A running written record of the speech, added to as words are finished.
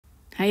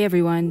Hi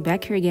everyone,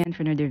 back here again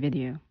for another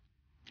video.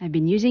 I've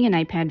been using an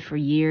iPad for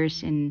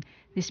years, and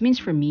this means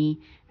for me,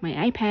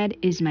 my iPad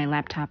is my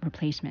laptop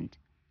replacement.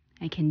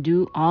 I can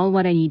do all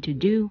what I need to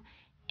do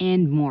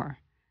and more.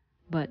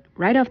 But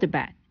right off the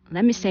bat,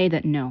 let me say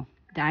that no,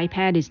 the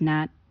iPad is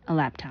not a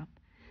laptop.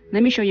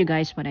 Let me show you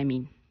guys what I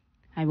mean.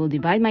 I will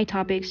divide my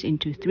topics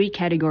into 3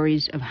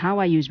 categories of how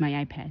I use my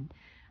iPad.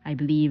 I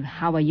believe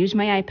how I use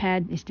my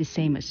iPad is the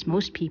same as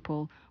most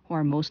people who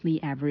are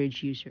mostly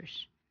average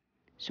users.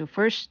 So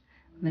first,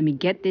 let me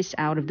get this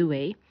out of the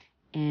way,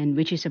 and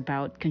which is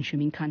about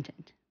consuming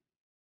content.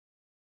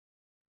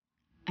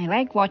 I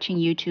like watching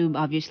YouTube,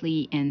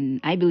 obviously,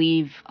 and I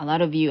believe a lot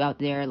of you out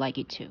there like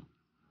it too.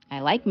 I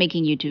like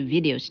making YouTube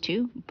videos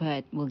too,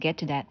 but we'll get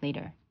to that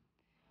later.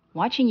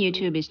 Watching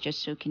YouTube is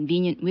just so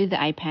convenient with the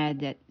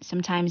iPad that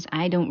sometimes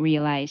I don't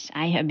realize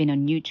I have been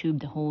on YouTube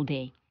the whole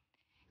day.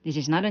 This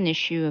is not an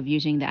issue of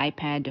using the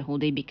iPad the whole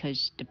day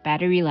because the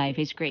battery life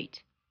is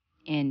great.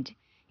 And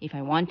if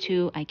I want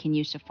to, I can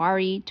use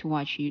Safari to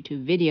watch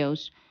YouTube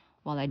videos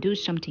while I do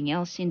something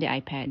else in the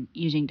iPad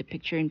using the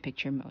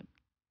picture-in-picture mode.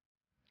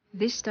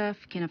 This stuff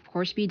can of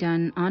course be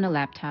done on a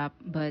laptop,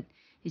 but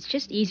it's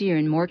just easier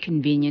and more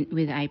convenient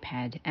with the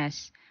iPad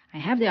as I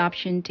have the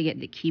option to get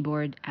the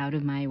keyboard out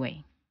of my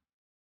way.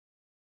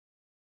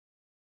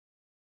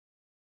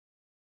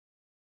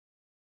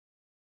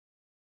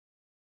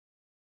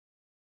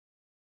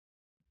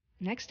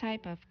 Next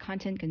type of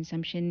content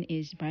consumption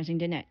is browsing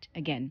the net.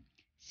 Again,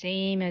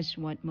 same as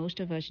what most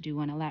of us do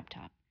on a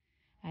laptop.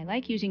 I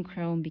like using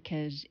Chrome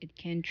because it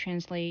can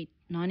translate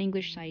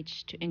non-English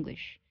sites to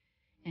English.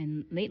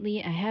 And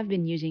lately I have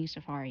been using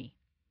Safari.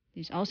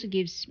 This also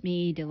gives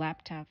me the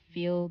laptop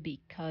feel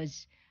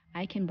because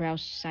I can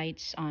browse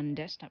sites on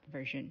desktop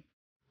version.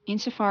 In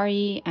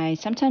Safari, I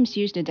sometimes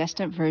use the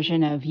desktop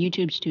version of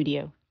YouTube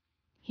Studio.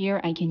 Here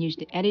I can use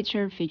the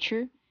editor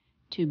feature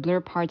to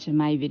blur parts of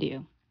my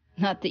video.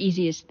 Not the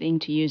easiest thing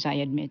to use, I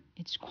admit.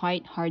 It's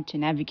quite hard to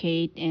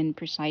navigate and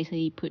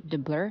precisely put the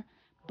blur,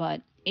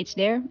 but it's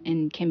there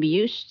and can be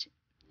used,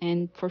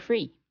 and for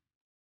free.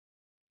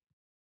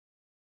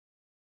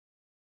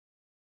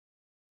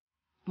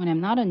 When I'm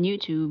not on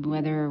YouTube,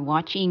 whether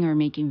watching or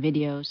making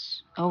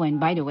videos, oh, and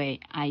by the way,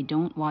 I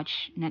don't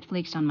watch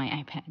Netflix on my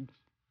iPad.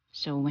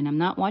 So when I'm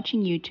not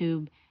watching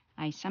YouTube,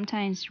 I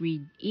sometimes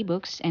read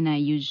ebooks and I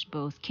use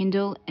both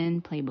Kindle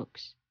and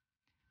Playbooks.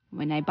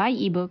 When I buy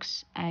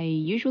ebooks, I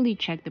usually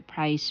check the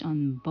price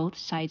on both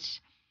sites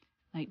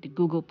like the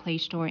Google Play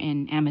Store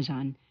and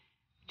Amazon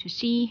to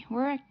see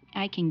where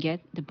I can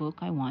get the book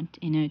I want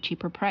in a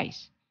cheaper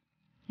price.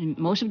 And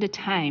most of the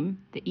time,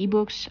 the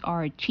ebooks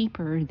are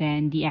cheaper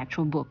than the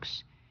actual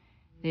books.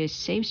 This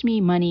saves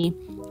me money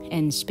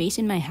and space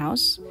in my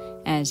house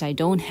as I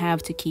don't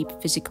have to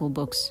keep physical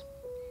books.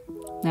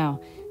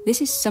 Now, this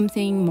is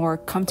something more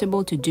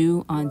comfortable to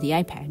do on the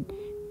iPad.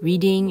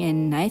 Reading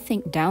and I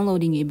think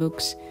downloading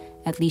ebooks,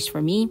 at least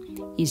for me,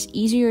 is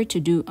easier to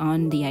do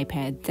on the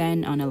iPad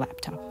than on a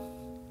laptop.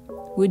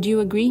 Would you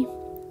agree?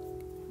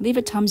 Leave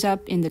a thumbs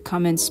up in the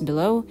comments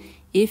below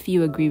if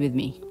you agree with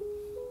me.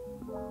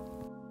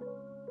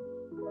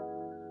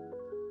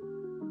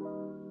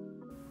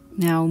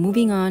 Now,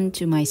 moving on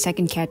to my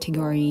second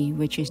category,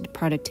 which is the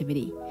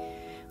productivity.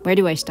 Where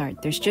do I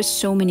start? There's just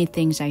so many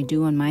things I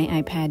do on my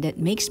iPad that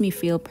makes me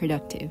feel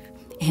productive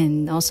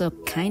and also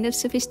kind of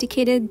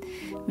sophisticated.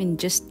 I mean,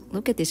 just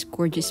look at this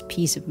gorgeous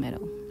piece of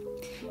metal.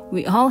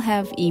 We all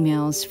have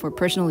emails for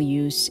personal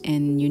use,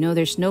 and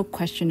there's no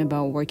question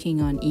about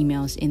working on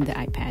emails in the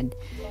iPad.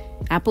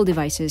 Apple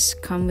devices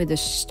come with a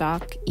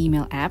stock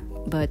email app,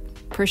 but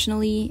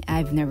personally,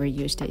 I've never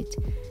used it.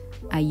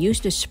 I use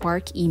the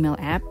Spark email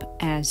app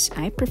as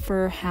I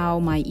prefer how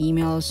my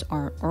emails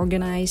are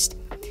organized,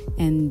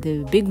 and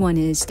the big one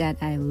is that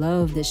I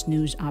love the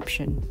snooze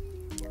option.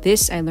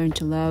 This I learned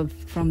to love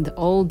from the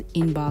old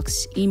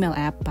Inbox email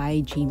app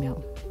by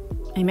Gmail.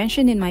 I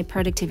mentioned in my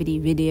productivity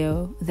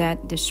video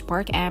that the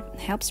Spark app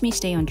helps me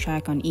stay on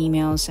track on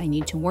emails I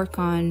need to work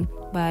on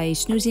by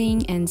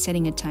snoozing and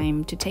setting a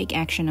time to take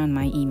action on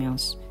my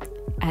emails.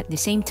 At the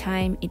same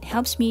time, it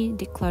helps me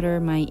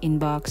declutter my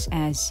inbox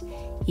as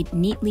it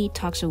neatly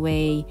tucks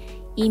away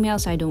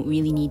emails I don't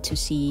really need to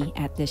see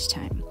at this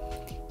time.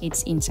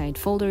 It's inside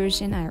folders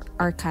and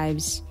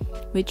archives,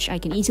 which I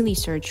can easily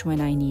search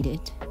when I need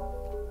it.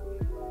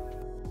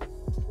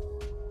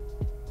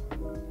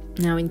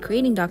 Now, in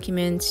creating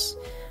documents,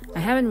 I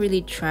haven't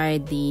really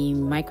tried the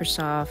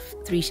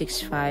Microsoft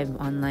 365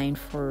 online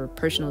for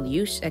personal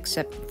use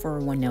except for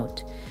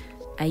OneNote.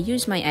 I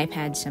use my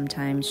iPad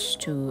sometimes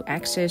to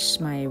access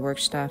my work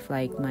stuff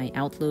like my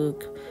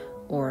Outlook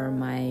or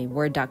my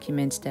Word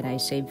documents that I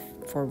save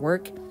for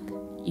work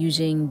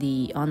using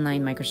the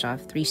online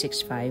Microsoft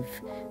 365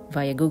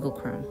 via Google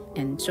Chrome,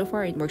 and so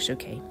far it works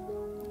okay.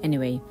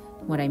 Anyway,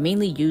 what I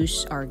mainly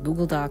use are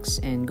Google Docs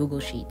and Google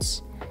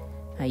Sheets.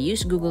 I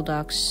use Google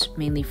Docs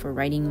mainly for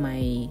writing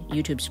my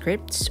YouTube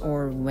scripts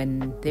or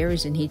when there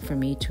is a need for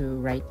me to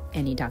write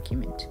any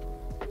document.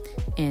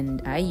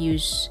 And I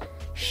use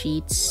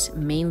Sheets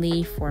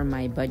mainly for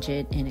my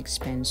budget and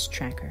expense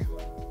tracker.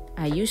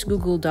 I use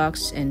Google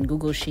Docs and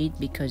Google Sheet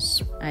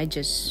because I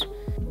just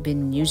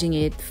been using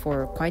it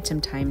for quite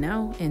some time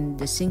now, and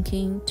the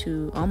syncing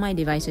to all my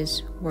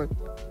devices work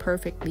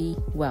perfectly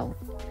well,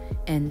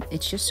 and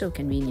it's just so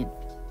convenient.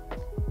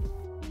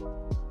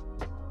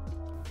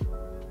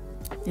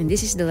 And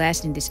this is the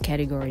last in this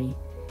category.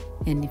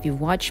 And if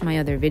you've watched my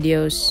other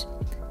videos,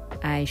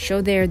 I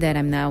show there that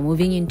I'm now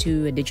moving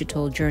into a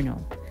digital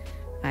journal.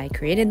 I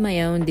created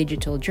my own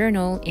digital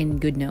journal in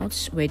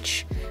GoodNotes,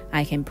 which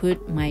I can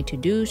put my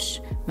to-dos,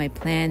 my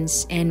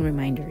plans, and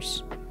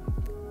reminders.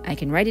 I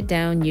can write it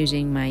down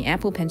using my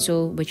Apple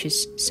Pencil, which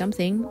is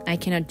something I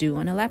cannot do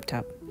on a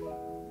laptop.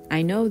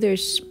 I know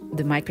there's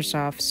the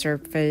Microsoft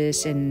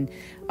Surface and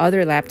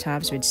other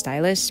laptops with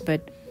stylus,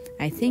 but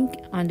I think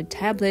on the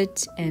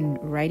tablet and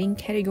writing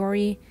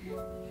category,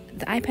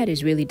 the iPad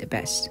is really the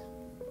best.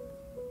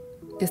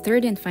 The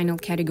third and final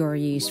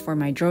category is for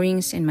my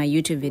drawings and my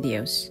YouTube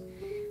videos.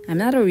 I'm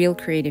not a real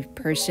creative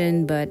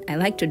person, but I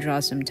like to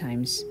draw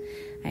sometimes.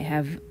 I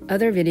have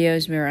other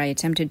videos where I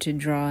attempted to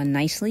draw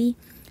nicely,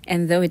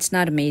 and though it's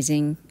not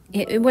amazing,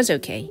 it was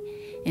okay.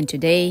 And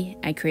today,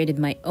 I created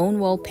my own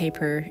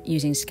wallpaper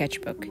using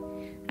Sketchbook.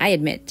 I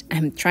admit,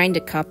 I'm trying to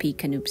copy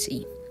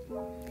Canoopsy.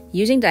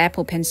 Using the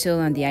Apple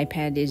Pencil on the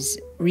iPad is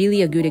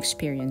really a good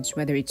experience,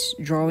 whether it's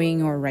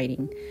drawing or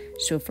writing.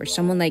 So for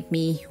someone like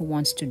me who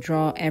wants to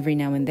draw every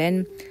now and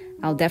then,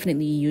 I'll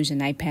definitely use an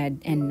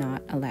iPad and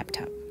not a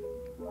laptop.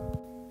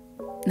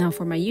 Now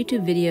for my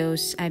YouTube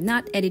videos, I've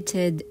not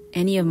edited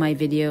any of my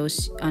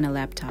videos on a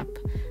laptop.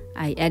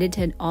 I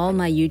edited all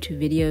my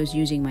YouTube videos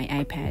using my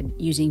iPad,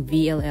 using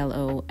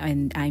VLLO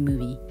and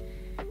iMovie.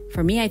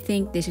 For me, I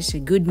think this is a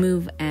good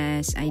move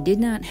as I did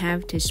not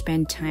have to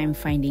spend time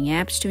finding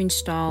apps to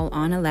install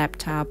on a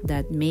laptop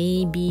that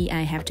maybe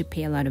I have to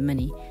pay a lot of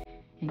money.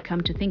 And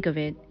come to think of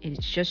it,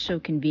 it's just so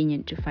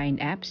convenient to find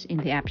apps in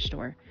the App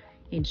Store,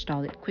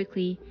 install it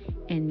quickly,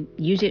 and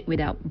use it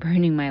without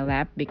burning my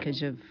lap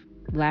because of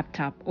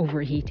laptop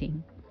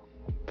overheating.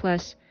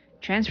 Plus,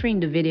 transferring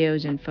the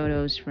videos and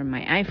photos from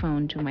my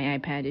iPhone to my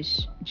iPad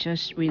is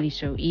just really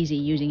so easy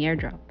using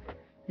AirDrop.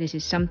 This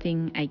is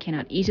something I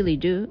cannot easily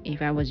do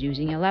if I was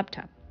using a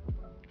laptop.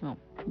 Well,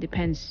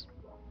 depends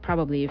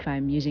probably if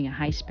I'm using a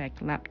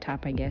high-spec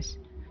laptop, I guess.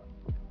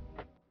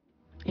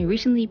 I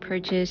recently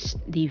purchased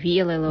the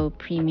VLLO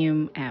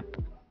Premium app,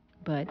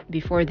 but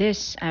before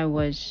this, I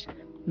was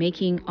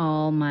making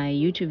all my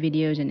YouTube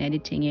videos and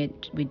editing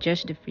it with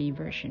just the free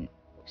version.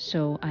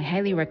 So I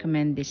highly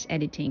recommend this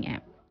editing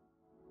app.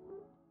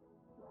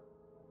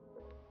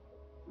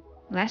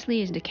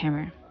 Lastly is the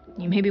camera.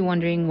 You may be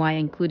wondering why I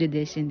included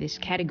this in this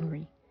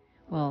category.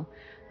 Well,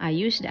 I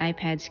use the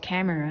iPad's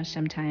camera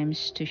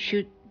sometimes to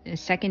shoot a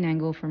second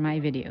angle for my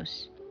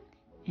videos.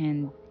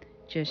 And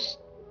just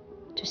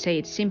to say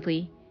it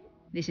simply,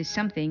 this is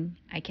something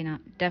I cannot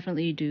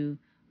definitely do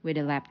with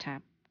a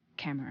laptop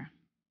camera.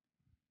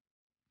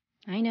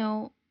 I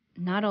know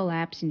not all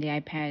apps in the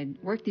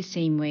iPad work the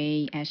same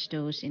way as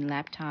those in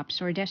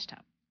laptops or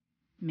desktop.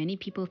 Many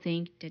people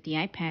think that the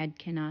iPad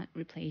cannot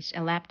replace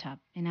a laptop,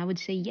 and I would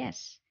say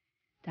yes.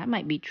 That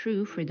might be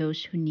true for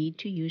those who need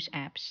to use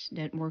apps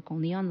that work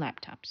only on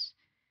laptops.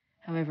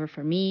 However,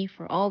 for me,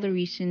 for all the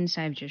reasons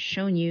I've just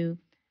shown you,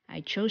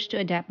 I chose to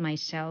adapt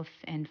myself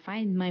and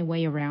find my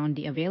way around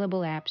the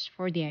available apps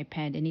for the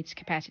iPad and its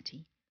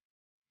capacity.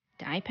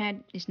 The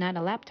iPad is not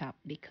a laptop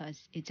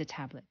because it's a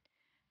tablet,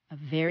 a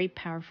very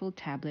powerful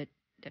tablet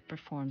that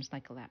performs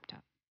like a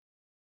laptop.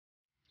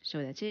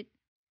 So that's it.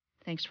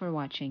 Thanks for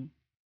watching.